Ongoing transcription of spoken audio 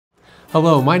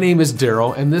Hello, my name is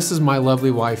Darryl, and this is my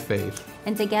lovely wife, Faith.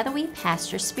 And together we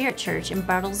pastor Spirit Church in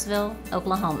Bartlesville,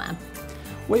 Oklahoma.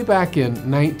 Way back in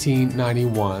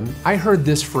 1991, I heard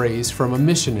this phrase from a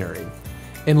missionary.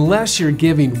 Unless you're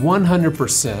giving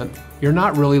 100%, you're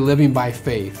not really living by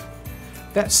faith.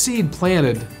 That seed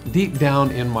planted deep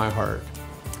down in my heart.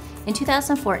 In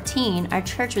 2014, our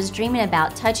church was dreaming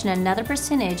about touching another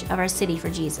percentage of our city for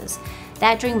Jesus.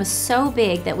 That dream was so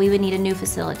big that we would need a new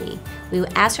facility. We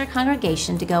would ask our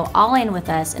congregation to go all in with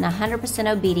us in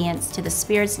 100% obedience to the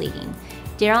Spirit's leading.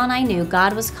 Darryl and I knew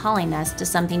God was calling us to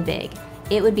something big.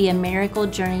 It would be a miracle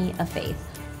journey of faith.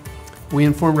 We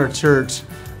informed our church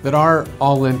that our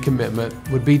all-in commitment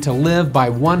would be to live by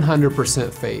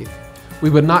 100% faith.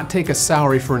 We would not take a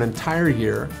salary for an entire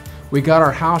year. We got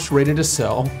our house ready to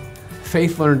sell.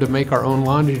 Faith learned to make our own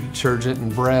laundry detergent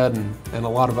and bread and a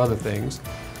lot of other things.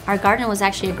 Our garden was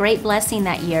actually a great blessing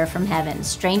that year from heaven.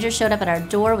 Strangers showed up at our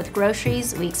door with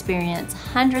groceries. We experienced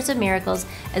hundreds of miracles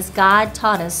as God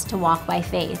taught us to walk by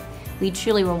faith. We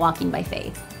truly were walking by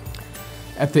faith.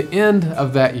 At the end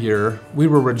of that year, we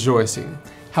were rejoicing.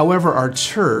 However, our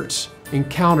church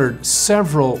encountered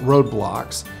several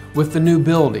roadblocks with the new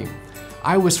building.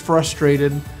 I was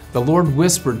frustrated. The Lord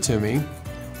whispered to me,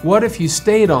 "What if you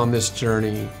stayed on this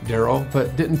journey, Darryl,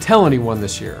 but didn't tell anyone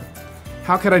this year?"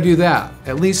 How could I do that?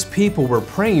 At least people were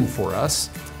praying for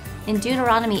us. In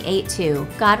Deuteronomy 8:2,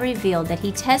 God revealed that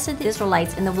He tested the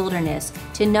Israelites in the wilderness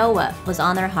to know what was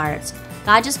on their hearts.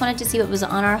 God just wanted to see what was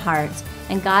on our hearts,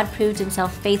 and God proved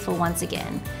Himself faithful once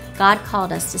again. God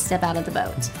called us to step out of the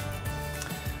boat.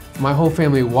 My whole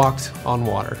family walked on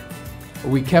water.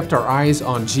 We kept our eyes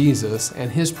on Jesus,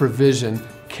 and His provision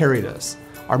carried us.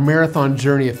 Our marathon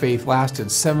journey of faith lasted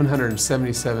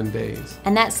 777 days.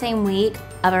 And that same week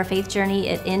of our faith journey,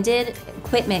 it ended.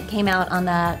 Equipment came out on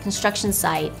the construction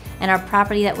site, and our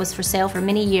property that was for sale for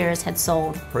many years had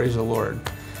sold. Praise the Lord.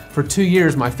 For 2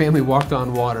 years, my family walked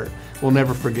on water. We'll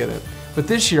never forget it. But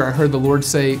this year, I heard the Lord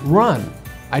say, "Run."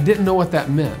 I didn't know what that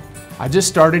meant. I just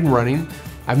started running.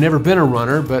 I've never been a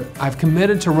runner, but I've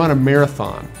committed to run a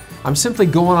marathon. I'm simply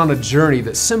going on a journey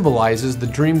that symbolizes the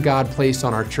dream God placed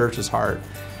on our church's heart.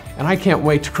 And I can't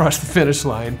wait to cross the finish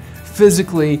line,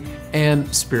 physically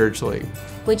and spiritually.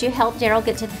 Would you help Darryl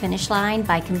get to the finish line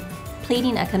by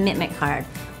completing a commitment card?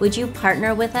 Would you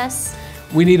partner with us?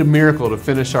 We need a miracle to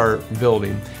finish our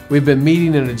building. We've been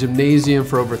meeting in a gymnasium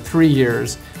for over 3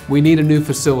 years. We need a new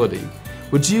facility.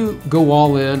 Would you go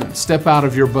all in and step out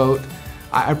of your boat?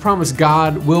 I promise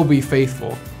God will be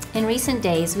faithful. In recent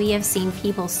days, we have seen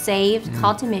people saved,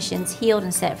 called to missions, healed,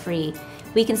 and set free.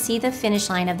 We can see the finish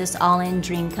line of this all-in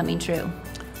dream coming true.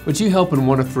 Would you help in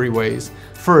one of 3 ways?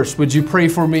 First, would you pray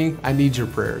for me? I need your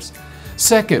prayers.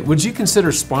 Second, would you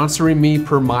consider sponsoring me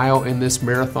per mile in this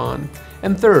marathon?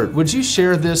 And third, would you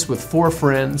share this with 4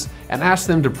 friends and ask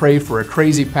them to pray for a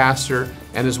crazy pastor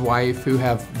and his wife who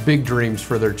have big dreams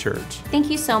for their church? Thank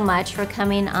you so much for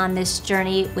coming on this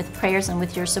journey with prayers and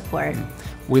with your support.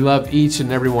 We love each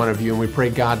and every one of you, and we pray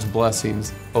God's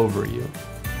blessings over you.